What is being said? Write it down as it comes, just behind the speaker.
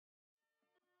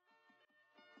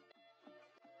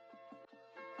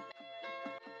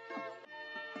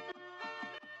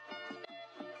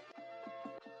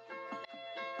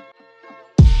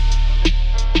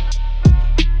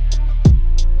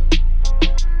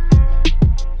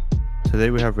Today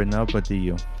we have Reynell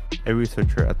Badillo, a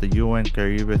researcher at the UN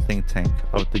Caribe think tank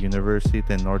of the University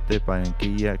del Norte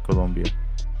Barranquilla, Colombia,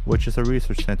 which is a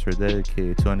research center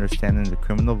dedicated to understanding the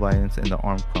criminal violence and the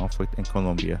armed conflict in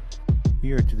Colombia.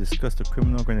 Here to discuss the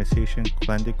criminal organization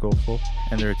Clan del Golfo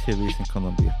and their activities in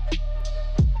Colombia.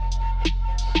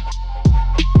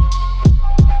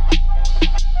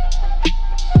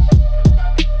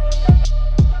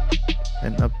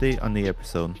 An update on the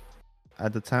episode.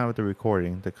 At the time of the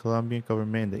recording, the Colombian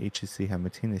government and the AGC have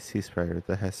maintained a ceasefire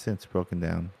that has since broken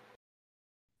down.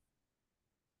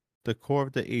 The core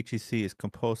of the AGC is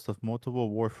composed of multiple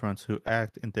war fronts who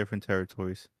act in different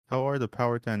territories. How are the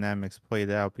power dynamics played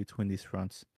out between these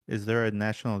fronts? Is there a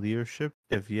national leadership?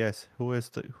 If yes, who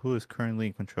is currently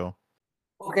in control?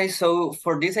 Okay, so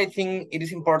for this, I think it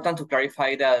is important to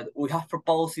clarify that we have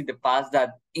proposed in the past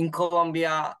that in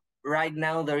Colombia, right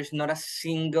now, there is not a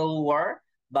single war,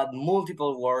 but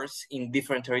multiple wars in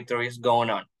different territories going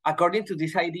on. According to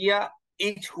this idea,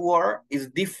 each war is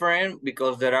different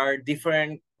because there are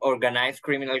different organized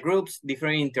criminal groups,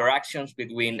 different interactions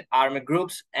between armed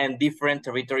groups, and different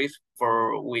territories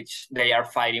for which they are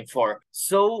fighting for.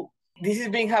 So this has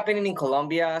been happening in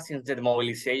Colombia since the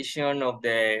demobilization of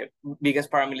the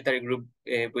biggest paramilitary group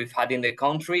we've had in the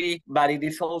country, but it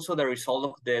is also the result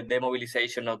of the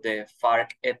demobilization of the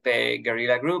FARC-EP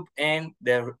guerrilla group and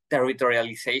the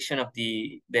territorialization of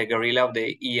the guerrilla of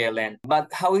the ELN. But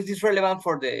how is this relevant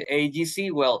for the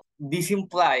AGC? Well, this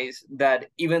implies that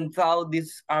even though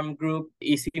this armed group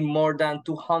is in more than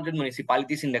 200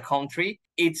 municipalities in the country,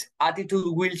 its attitude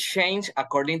will change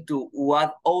according to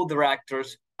what other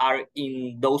actors are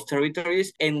in those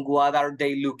territories and what are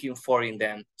they looking for in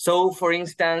them. So, for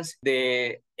instance,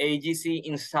 the AGC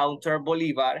in Southern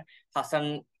Bolivar has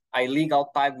an illegal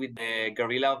pact with the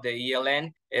guerrilla of the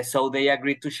ELN, so they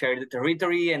agreed to share the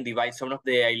territory and divide some of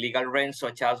the illegal rents,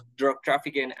 such as drug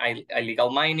trafficking and illegal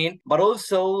mining. But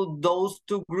also, those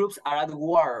two groups are at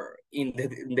war in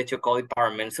the Chocó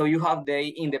department. So you have they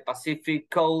in the Pacific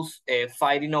coast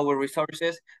fighting over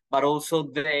resources, but also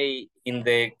they in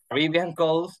the Caribbean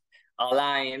coast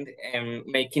aligned and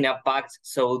making a pact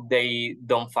so they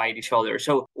don't fight each other.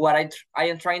 So what I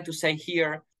am trying to say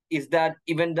here is that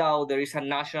even though there is a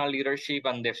national leadership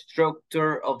and the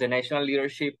structure of the national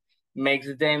leadership makes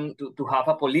them to have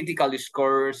a political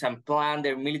discourse and plan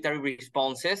their military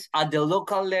responses, at the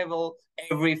local level,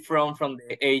 every front from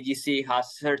the AGC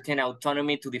has certain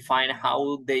autonomy to define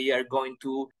how they are going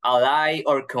to ally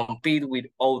or compete with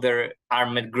other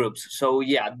armed groups. So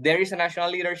yeah, there is a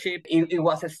national leadership. It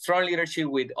was a strong leadership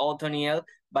with Otoniel,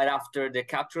 but after the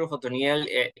capture of Otoniel,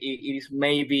 it is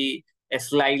maybe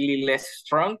slightly less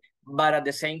strong. But at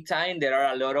the same time, there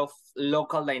are a lot of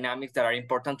local dynamics that are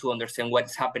important to understand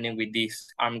what's happening with this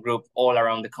armed group all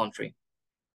around the country.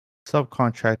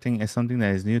 Subcontracting is something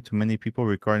that is new to many people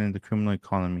regarding the criminal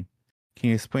economy. Can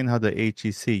you explain how the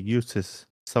AGC uses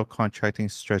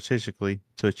subcontracting strategically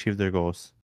to achieve their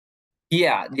goals?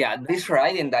 Yeah, that is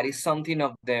right. And that is something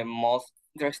of the most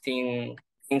interesting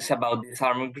things about this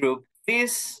armed group. The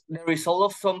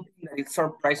result of something that is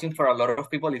surprising for a lot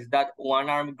of people is that one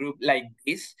armed group like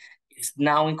this is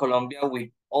now in Colombia with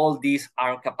all this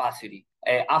armed capacity.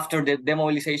 After the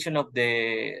demobilization of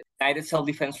the United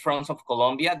Self-Defense Fronts of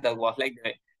Colombia, that was like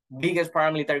the biggest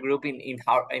paramilitary group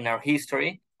in our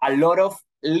history, a lot of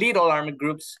little armed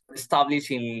groups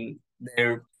established in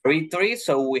their territory.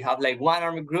 So we have like one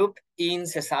armed group in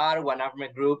Cesar, one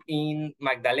armed group in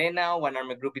Magdalena, one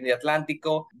armed group in the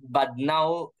Atlántico, but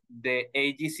now the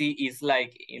AGC is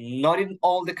like not in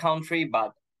all the country,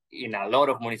 but in a lot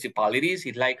of municipalities.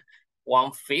 It's like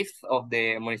 1/5 of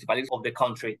the municipalities of the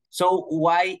country. So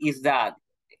why is that?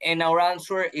 And our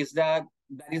answer is that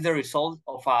is the result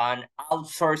of an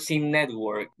outsourcing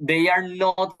network. They are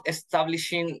not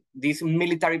establishing this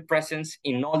military presence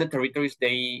in all the territories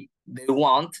they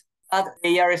want, but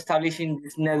they are establishing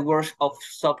these networks of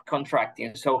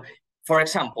subcontracting. So for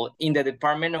example, in the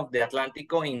Department of the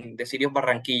Atlántico in the city of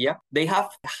Barranquilla, they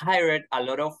have hired a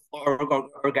lot of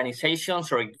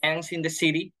organizations or gangs in the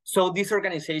city. So these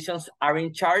organizations are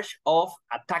in charge of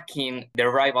attacking the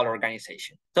rival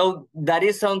organization. So that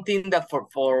is something that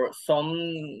for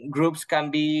some groups can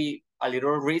be a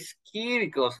little risky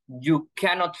because you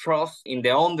cannot trust in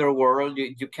the underworld.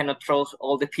 You cannot trust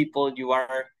all the people you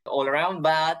are all around.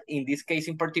 But in this case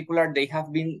in particular, they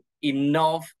have been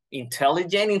enough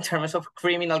intelligent in terms of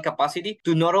criminal capacity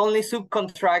to not only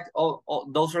subcontract all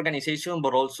those organizations,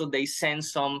 but also they send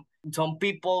some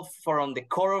people from the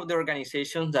core of the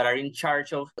organizations that are in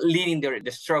charge of leading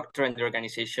the structure and the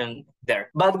organization there.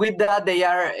 But with that, they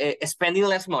are spending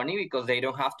less money because they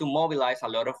don't have to mobilize a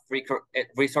lot of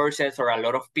resources or a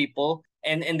lot of people.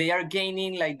 And they are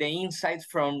gaining like the insights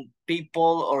from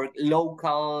people or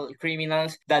local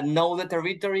criminals that know the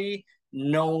territory,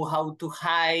 know how to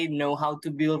hide, know how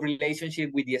to build relationship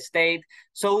with the state.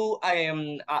 So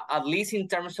at least in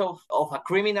terms of a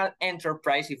criminal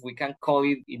enterprise, if we can call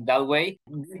it in that way,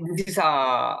 this is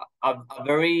a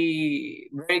very,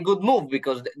 very good move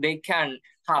because they can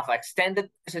have extended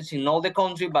presence in all the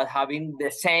country, but having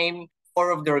the same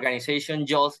core of the organization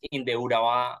just in the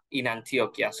Urabá in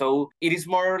Antioquia. So it is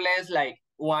more or less like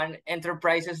one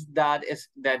enterprises that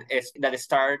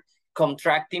start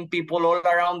contracting people all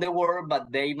around the world,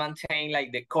 but they maintain like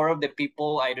the core of the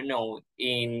people, I don't know,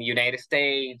 in United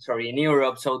States or in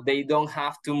Europe, so they don't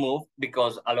have to move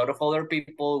because a lot of other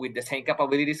people with the same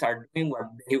capabilities are doing what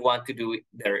they want to do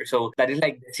there. So that is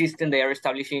like the system they are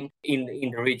establishing in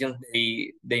the regions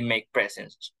they make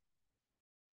presence.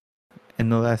 In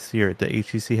the last year, the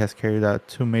AGC has carried out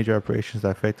two major operations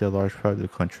that affected a large part of the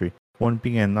country, one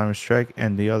being an armed strike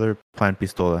and the other Plan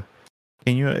Pistola.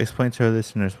 Can you explain to our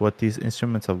listeners what these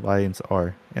instruments of violence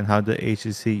are and how the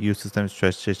AGC uses them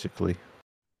strategically?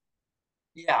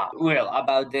 Yeah, well,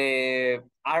 about the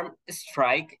armed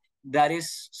strike, that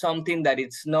is something that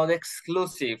it's not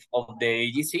exclusive of the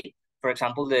AGC. For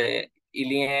example, the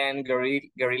Ilian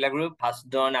guerrilla group has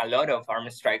done a lot of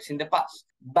armed strikes in the past,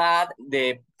 but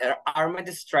the armed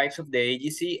strikes of the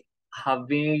AGC have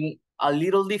been a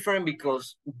little different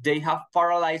because they have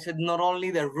paralyzed not only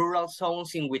the rural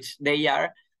zones in which they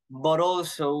are, but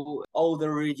also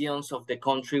other regions of the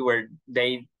country where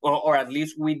they, or at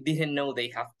least we didn't know they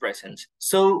have presence.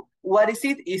 So what is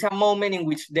it? Is a moment in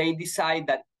which they decide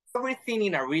that everything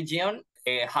in a region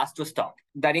has to stop.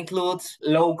 That includes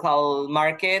local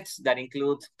markets, that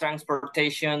includes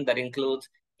transportation, that includes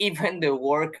even the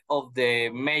work of the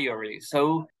mayorally.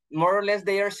 So more or less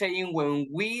they are saying when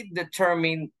we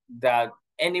determine that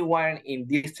anyone in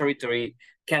this territory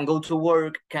can go to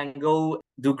work, can go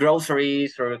do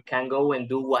groceries, or can go and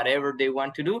do whatever they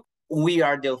want to do, we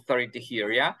are the authority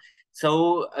here, yeah?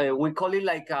 So we call it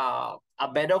like a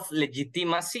bit of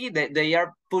legitimacy that they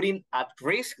are putting at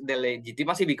risk the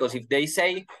legitimacy, because if they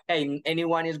say, hey,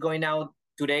 anyone is going out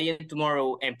today and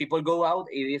tomorrow and people go out,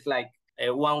 it is like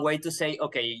one way to say,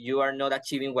 okay, you are not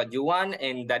achieving what you want,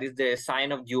 and that is the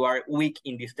sign of you are weak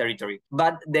in this territory.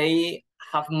 But they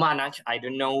have managed, I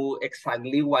don't know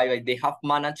exactly why, but they have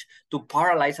managed to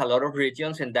paralyze a lot of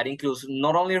regions, and that includes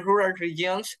not only rural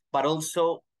regions, but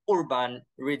also urban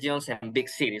regions and big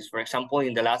cities. For example,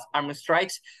 in the last armed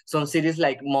strikes, some cities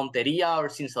like Monteria or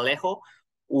Sincelejo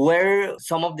were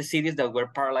some of the cities that were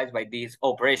paralyzed by this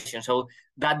operation. So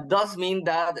that does mean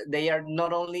that they are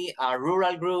not only a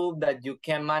rural group that you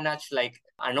can manage like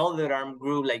another armed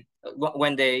group, like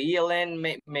when the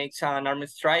ELN makes an armed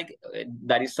strike,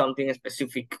 that is something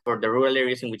specific for the rural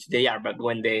areas in which they are. But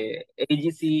when the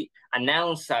AGC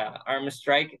announced an armed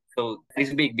strike, so that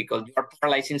is big because you are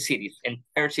paralyzing cities,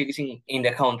 entire cities in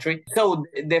the country. So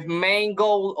the main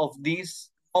goal of this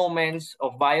moments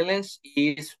of violence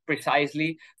is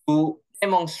precisely to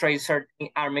demonstrate certain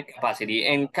armed capacity.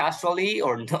 And casually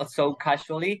or not so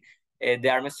casually, the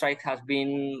armed strike has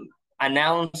been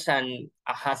announced and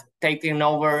has taken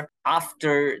over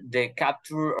after the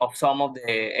capture of some of the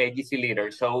AGC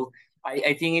leaders. So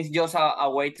I think it's just a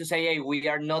way to say, hey, we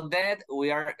are not dead. We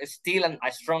are still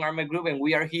a strong armed group, and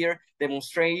we are here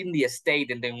demonstrating the state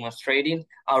and demonstrating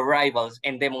our rivals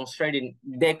and demonstrating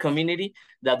the community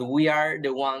that we are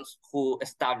the ones who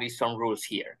establish some rules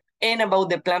here. And about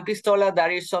the Plan Pistola,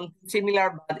 that is something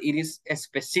similar, but it is a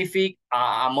specific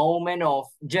a moment of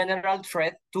general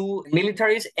threat to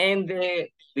militaries and the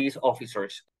police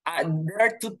officers. There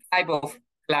are two types of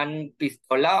Plan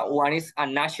Pistola. One is a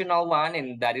national one,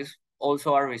 and that is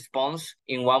also a response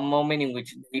in one moment in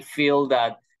which they feel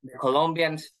that the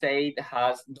Colombian state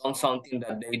has done something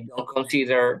that they don't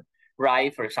consider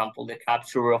right, for example, the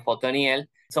capture of Otoniel.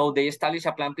 So they establish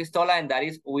a Plan Pistola, and that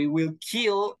is, we will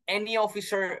kill any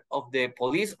officer of the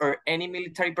police or any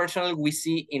military personnel we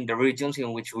see in the regions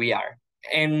in which we are.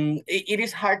 And it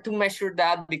is hard to measure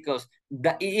that because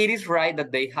it is right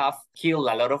that they have killed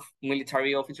a lot of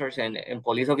military officers and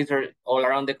police officers all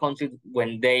around the country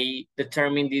when they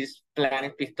determine this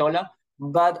Plan Pistola.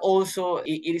 but also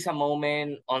it is a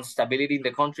moment on stability in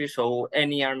the country. So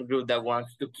any armed group that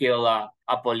wants to kill a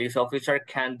police officer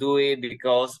can do it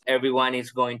because everyone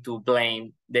is going to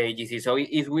blame the AGC. So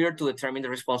it's weird to determine the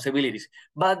responsibilities.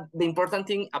 But the important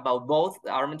thing about both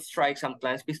armed strikes and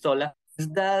Plans Pistola is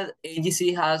that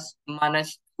AGC has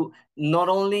managed to not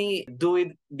only do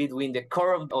it between the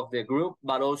core of the group,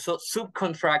 but also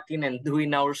subcontracting and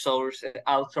doing outsourcing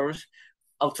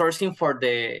for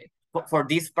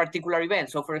this particular event.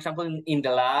 So, for example, in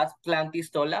the last Plan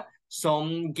Pistola,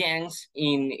 some gangs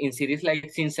in cities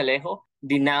like Cincelejo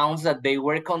denounced that they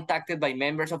were contacted by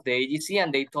members of the AGC,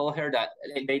 and they told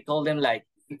them like,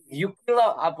 if you kill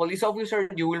a police officer,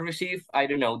 you will receive, I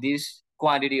don't know, this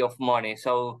quantity of money.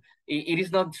 So it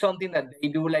is not something that they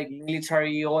do like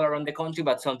military all around the country,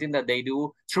 but something that they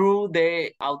do through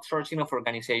the outsourcing of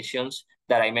organizations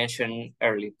that I mentioned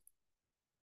earlier.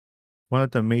 One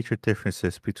of the major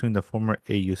differences between the former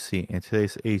AUC and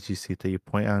today's AGC that you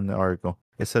point out in the article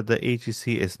is that the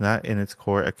AGC is not in its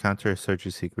core a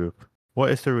counterinsurgency group.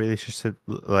 What is the relationship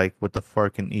like with the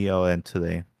FARC and ELN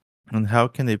today? And how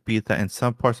can it be that in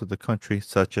some parts of the country,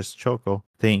 such as Choco,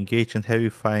 they engage in heavy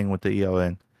fighting with the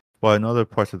ELN, while in other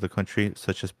parts of the country,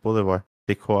 such as Bolivar,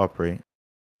 they cooperate?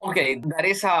 Okay, that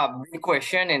is a big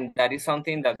question, and that is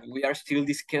something that we are still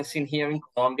discussing here in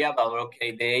Colombia about,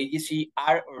 okay, the AGC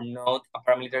are or not a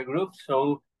paramilitary group.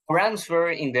 So for answer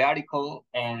in the article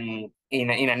and in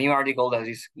a new article that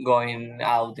is going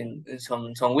out in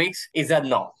some weeks, is that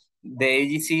no, the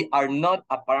AGC are not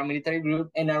a paramilitary group,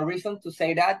 and a reason to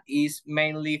say that is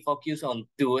mainly focused on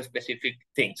two specific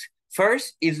things.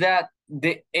 First is that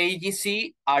the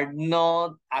AGC are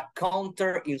not a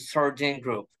counter-insurgent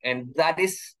group, and that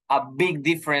is a big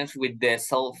difference with the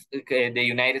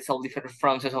United Self-Defense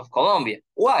Forces of Colombia.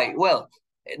 Why? Well,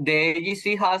 the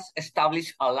AGC has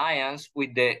established alliance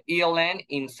with the ELN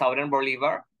in southern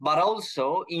Bolivar, but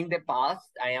also in the past,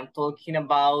 I am talking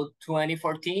about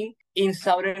 2014, in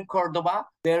southern Cordoba,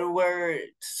 there were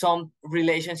some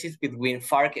relationships between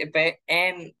FARC-EP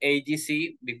and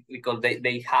AGC because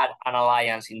they had an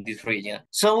alliance in this region.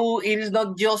 So it is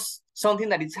not just something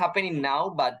that is happening now,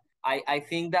 but I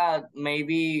think that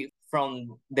maybe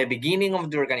from the beginning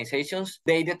of the organizations,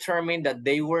 they determined that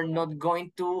they were not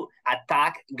going to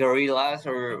attack guerrillas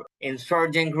or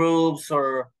insurgent groups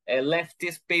or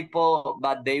leftist people,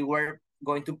 but they were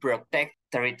going to protect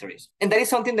territories. And that is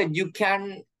something that you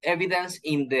can evidence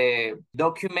in the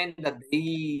document that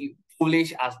they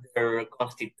publish as their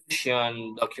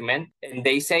constitution document. And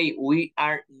they say, we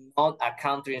are not a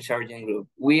counterinsurgent group.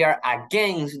 We are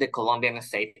against the Colombian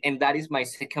state. And that is my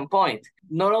second point.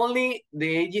 Not only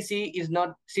the AGC is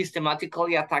not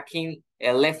systematically attacking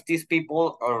leftist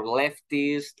people or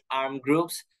leftist armed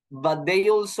groups, but they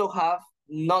also have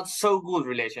not so good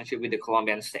relationship with the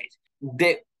Colombian state.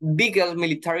 The biggest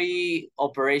military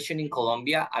operation in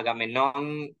Colombia,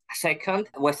 Agamenon II,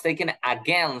 was taken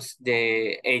against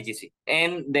the AGC.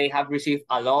 And they have received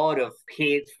a lot of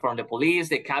hits from the police.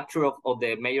 The capture of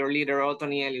the mayor leader,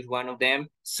 Otoniel, is one of them.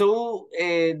 So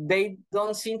they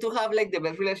don't seem to have like the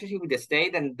best relationship with the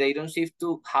state, and they don't seem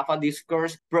to have a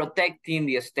discourse protecting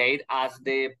the state as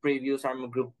the previous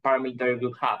armed group, paramilitary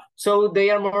group have. So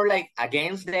they are more like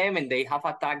against them, and they have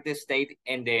attacked the state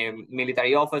and the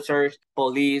military officers,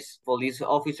 police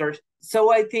officers.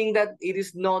 So I think that it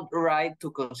is not right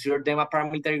to consider them a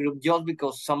paramilitary group just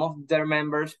because some of their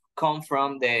members come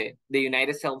from the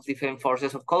United Self-Defense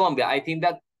Forces of Colombia. I think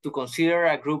that to consider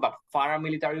a group a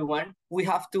paramilitary one, we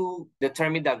have to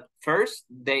determine that first,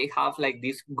 they have like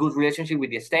this good relationship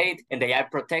with the state and they are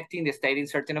protecting the state in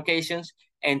certain occasions.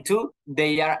 And two,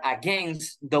 they are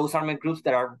against those armed groups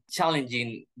that are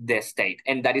challenging the state.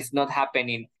 And that is not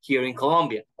happening here in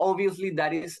Colombia. Obviously,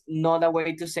 that is not a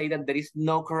way to say that there is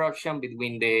no corruption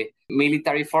between the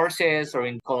military forces or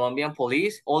in Colombian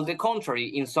police. All the contrary,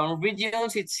 in some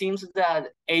regions, it seems that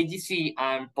AGC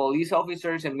and police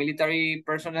officers and military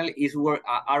personnel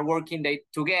are working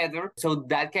together. So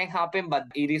that can happen, but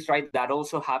it is right that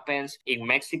also happens in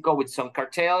Mexico with some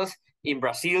cartels, in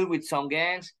Brazil with some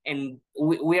gangs, and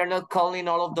we are not calling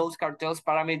all of those cartels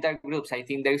paramilitary groups. I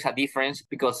think there is a difference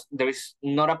because there is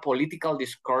not a political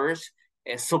discourse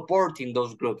supporting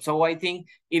those groups. So I think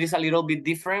it is a little bit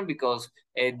different because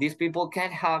these people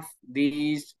can have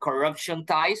these corruption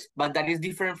ties, but that is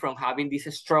different from having this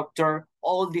structure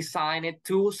all designed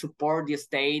to support the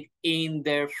state in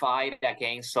their fight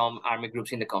against some army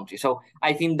groups in the country. So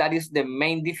I think that is the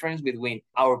main difference between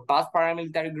our past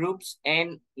paramilitary groups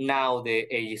and now the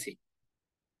AGC.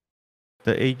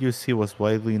 The AUC was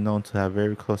widely known to have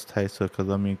very close ties to the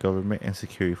Colombian government and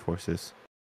security forces.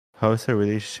 How is the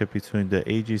relationship between the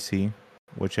AGC,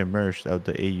 which emerged out of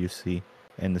the AUC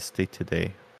and the state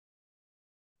today?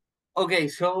 Okay,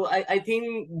 so I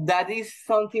think that is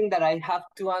something that I have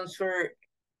to answer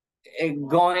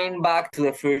going back to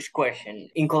the first question.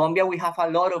 In Colombia, we have a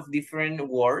lot of different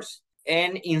wars,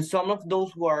 and in some of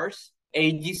those wars,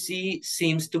 AGC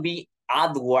seems to be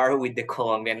at war with the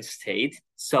Colombian state.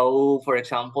 So, for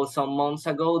example, some months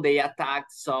ago, they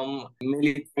attacked some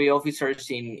military officers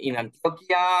in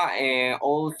Antioquia, and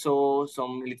also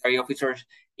some military officers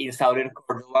in southern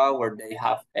Cordoba, where they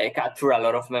have captured a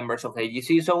lot of members of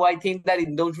AGC. So I think that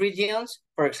in those regions,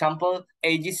 for example,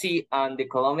 AGC and the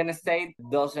Colombian state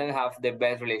doesn't have the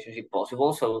best relationship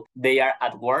possible. So they are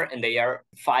at war and they are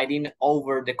fighting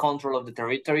over the control of the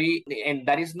territory. And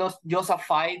that is not just a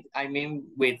fight, I mean,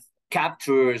 with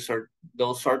captures or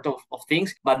those sort of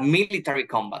things, but military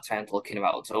combats I'm talking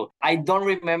about. So I don't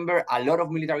remember a lot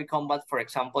of military combat, for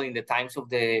example, in the times of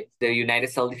the United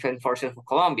Self-Defense Forces of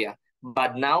Colombia.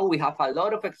 But now we have a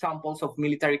lot of examples of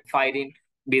military fighting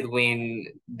between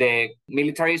the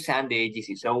militaries and the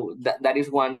AGC. So that is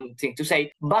one thing to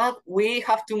say. But we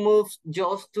have to move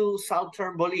just to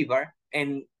southern Bolivar.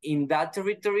 And in that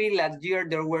territory, last year,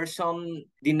 there were some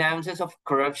denounces of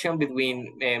corruption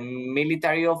between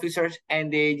military officers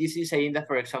and the AGC, saying that,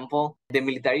 for example, the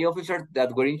military officers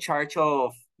that were in charge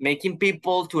of making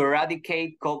people to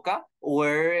eradicate coca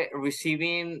were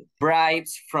receiving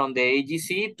bribes from the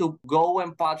AGC to go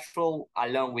and patrol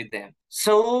along with them.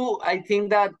 So I think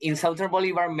that in Southern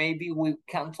Bolivar, maybe we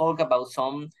can talk about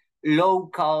some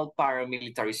local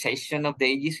paramilitarization of the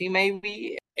AGC,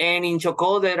 maybe. And in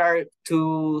Chocó, there are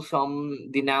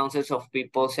some denounces of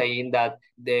people saying that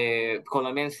the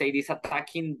Colombian state is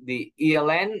attacking the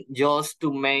ELN just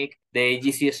to make the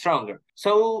AGC stronger.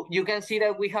 So you can see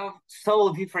that we have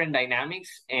so different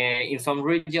dynamics. In some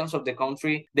regions of the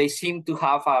country, they seem to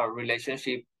have a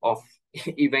relationship of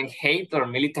even hate or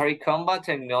military combat,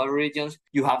 and in other regions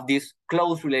you have this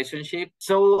close relationship.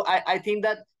 So I think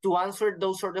that to answer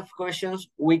those sort of questions,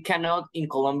 we cannot in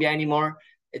Colombia anymore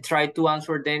try to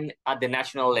answer them at the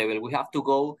national level. We have to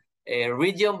go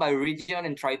region by region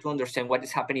and try to understand what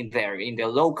is happening there in the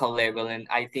local level. And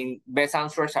I think best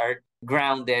answers are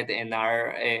grounded and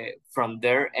are from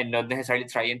there, and not necessarily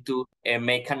trying to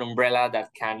make an umbrella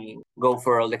that can go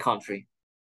for all the country.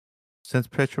 Since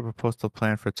Petro proposed a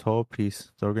plan for total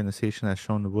peace, the organization has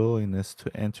shown a willingness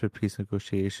to enter peace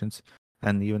negotiations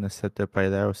and even accept a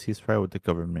bilateral ceasefire with the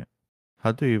government.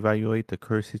 How do you evaluate the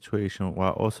current situation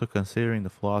while also considering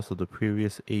the flaws of the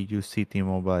previous AUC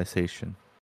demobilization?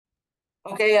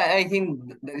 Okay, I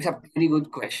think that is a pretty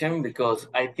good question, because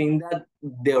I think that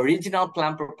the original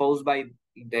plan proposed by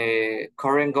the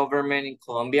current government in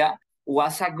Colombia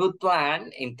was a good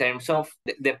plan in terms of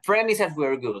the premises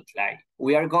were good. Like,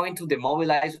 we are going to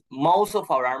demobilize most of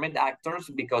our armed actors,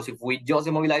 because if we just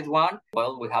demobilize one,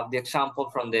 well, we have the example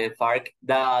from the FARC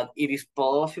that it is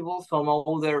possible some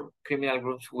other criminal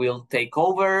groups will take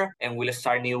over and will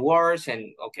start new wars.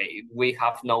 And okay, we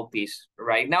have no peace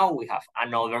right now. We have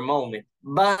another moment.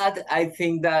 But I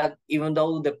think that even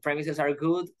though the premises are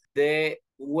good, the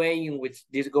way in which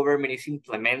this government is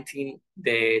implementing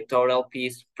the total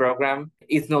peace program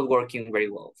is not working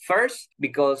very well. First,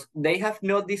 because they have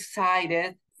not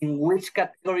decided in which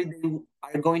category they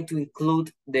are going to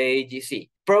include the AGC.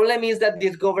 Problem is that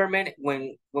this government,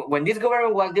 when this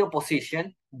government was the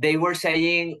opposition, they were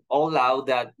saying all out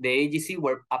that the AGC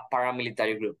were a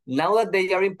paramilitary group. Now that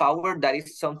they are in power, that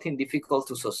is something difficult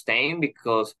to sustain,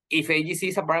 because if AGC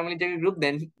is a paramilitary group,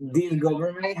 then this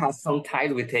government has some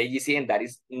ties with AGC, and that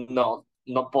is not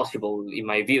possible in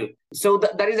my view. So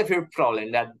that is a fair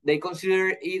problem, that they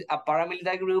consider it a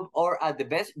paramilitary group, or at the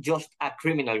best just a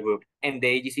criminal group, and the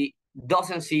AGC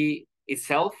doesn't see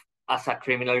itself as a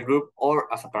criminal group or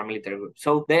as a paramilitary group.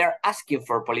 So they are asking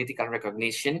for political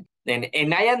recognition. And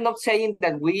I am not saying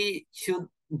that we should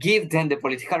give them the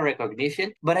political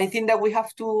recognition, but I think that we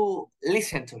have to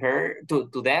listen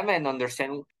to them and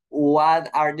understand what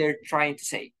are they trying to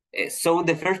say. So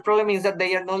the first problem is that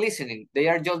they are not listening. They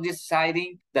are just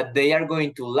deciding that they are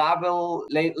going to label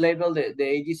the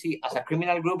AGC as a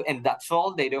criminal group, and that's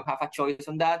all. They don't have a choice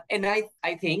on that. And I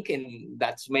think, and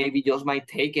that's maybe just my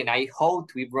take, and I hope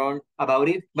to be wrong about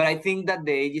it, but I think that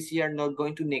the AGC are not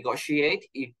going to negotiate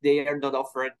if they are not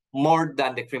offered more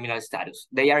than the criminal status.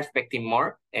 They are expecting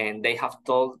more, and they have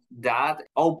told that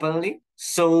openly.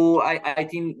 So I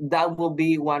think that will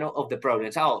be one of the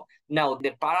problems. Now,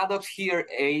 the paradox here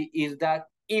is that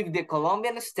if the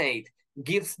Colombian state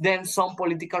gives them some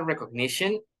political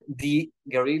recognition, the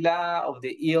guerrilla of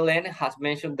the ELN has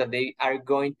mentioned that they are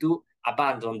going to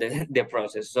abandon the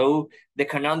process. So the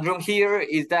conundrum here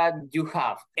is that you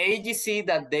have AGC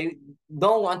that they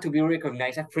don't want to be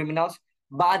recognized as criminals,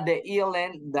 but the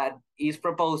ELN that is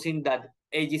proposing that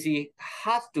AGC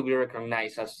has to be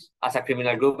recognized as a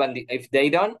criminal group, and if they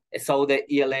don't, so the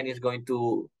ELN is going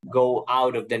to go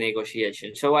out of the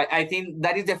negotiation. So I think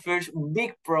that is the first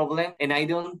big problem, and I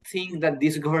don't think that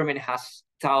this government has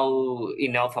thought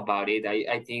enough about it.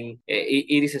 I think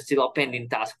it is still a pending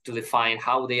task to define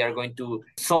how they are going to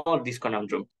solve this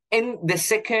conundrum. And the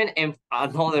second and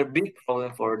another big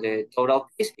problem for the total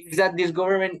peace is that this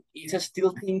government is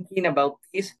still thinking about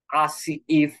this as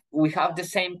if we have the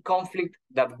same conflict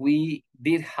that we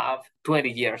did have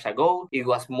 20 years ago. It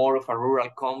was more of a rural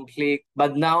conflict,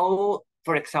 but now,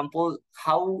 for example,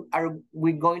 how are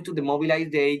we going to demobilize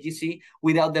the AGC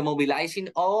without demobilizing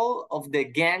all of the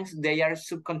gangs they are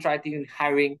subcontracting and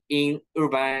hiring in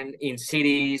urban, in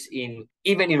cities,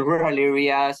 even in rural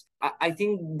areas? I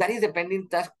think that is the pending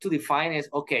task to define is,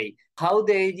 okay, how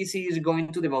the AGC is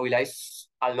going to demobilize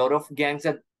a lot of gangs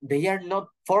that they are not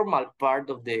formal part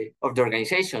of the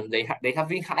organization. They have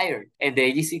been hired, and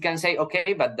the AGC can say,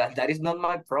 okay, but that is not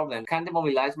my problem. Can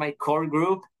demobilize my core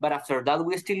group, but after that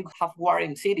we still have war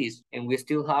in cities, and we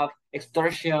still have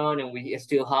extortion, and we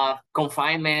still have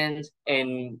confinement,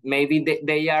 and maybe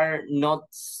they are not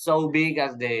so big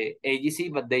as the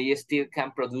AGC, but they still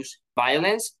can produce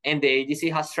violence, and the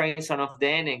AGC has trained some of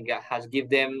them and has give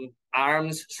them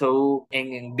arms, so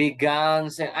and big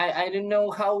guns. I don't know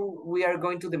how we are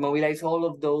going to demobilize all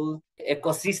of those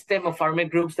ecosystem of armed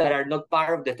groups that are not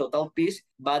part of the total peace,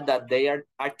 but that they are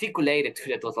articulated to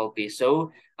the total peace.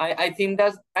 So I think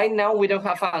that right now we don't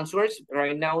have answers.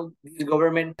 Right now, this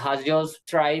government has just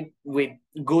tried with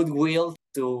goodwill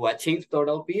to achieve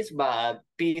total peace, but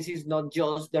peace is not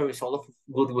just the result of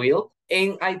goodwill.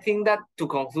 And I think that to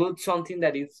conclude, something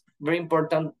that is very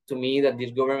important to me that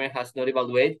this government has not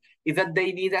evaluated is that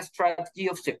they need a strategy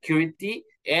of security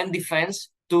and defense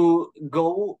to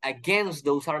go against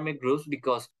those armed groups,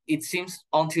 because it seems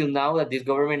until now that this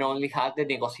government only had the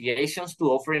negotiations to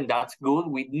offer, and that's good.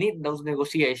 We need those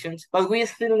negotiations, but we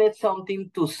still need something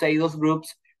to say those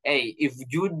groups, hey, if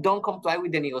you don't comply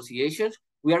with the negotiations,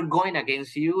 we are going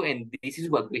against you, and this is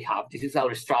what we have. This is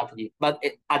our strategy. But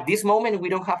at this moment, we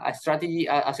don't have a strategy,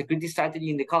 a security strategy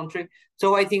in the country.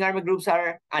 So I think armed groups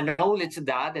are acknowledge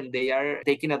that, and they are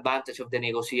taking advantage of the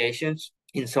negotiations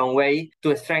in some way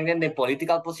to strengthen the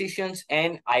political positions.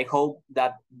 And I hope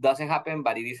that doesn't happen,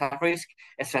 but it is a risk,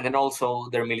 strengthen also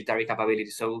their military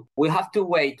capabilities. So we have to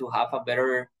wait to have a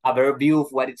better view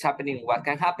of what is happening, what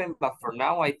can happen. But for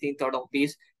now, I think total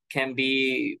peace can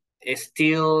be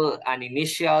still an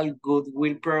initial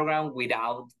goodwill program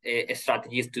without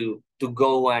strategies to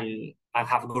go and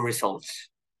have good results.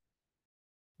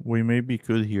 We may be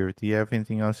good here. Do you have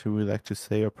anything else you would like to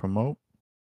say or promote?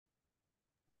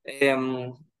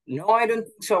 No, I don't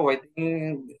think so. I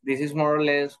think this is more or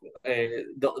less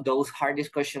those hard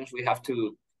discussions we have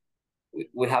to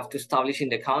establish in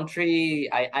the country.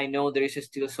 I know there is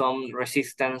still some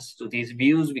resistance to these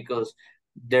views because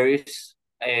there is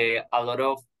a lot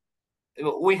of.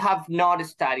 We have not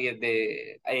studied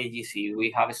the AGC.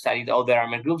 We have studied other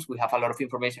armed groups. We have a lot of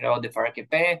information about the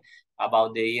FARC-EP,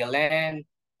 about the ELN,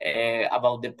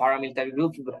 about the paramilitary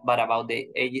groups, but about the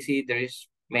AGC, there is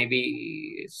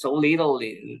maybe so little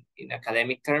in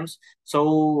academic terms.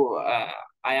 So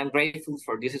I am grateful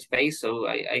for this space. So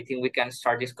I think we can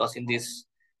start discussing these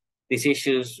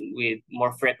issues with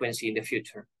more frequency in the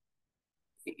future.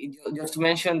 Just to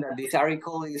mention that this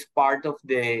article is part of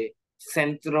the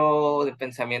Centro de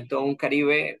Pensamiento Un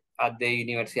Caribe at the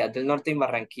Universidad del Norte in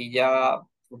Barranquilla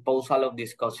proposal of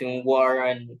discussing war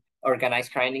and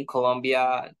organized crime in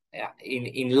Colombia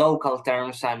in local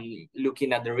terms and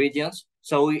looking at the regions.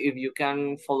 So if you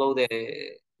can follow the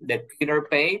Twitter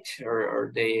page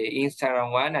or the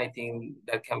Instagram one, I think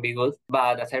that can be good.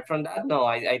 But aside from that, no,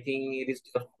 I think it is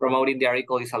just promoting the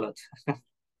article is a lot.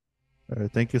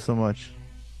 Thank you so much.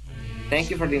 Thank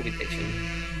you for the invitation.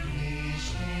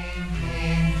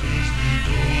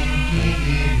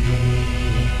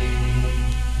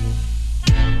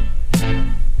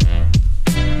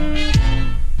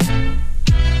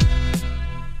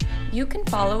 You can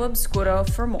follow Obscuro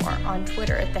for more on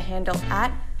Twitter at the handle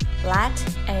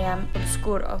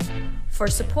 @LatAmObscuro. For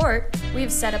support, we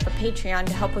have set up a Patreon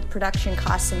to help with production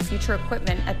costs and future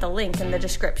equipment at the link in the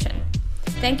description.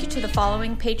 Thank you to the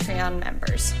following Patreon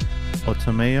members: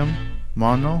 Otameum,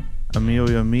 Mono,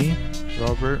 Amelia Me,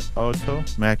 Robert, Otto,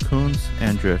 Matt Coons,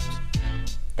 and Drift.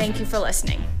 Thank you for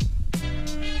listening.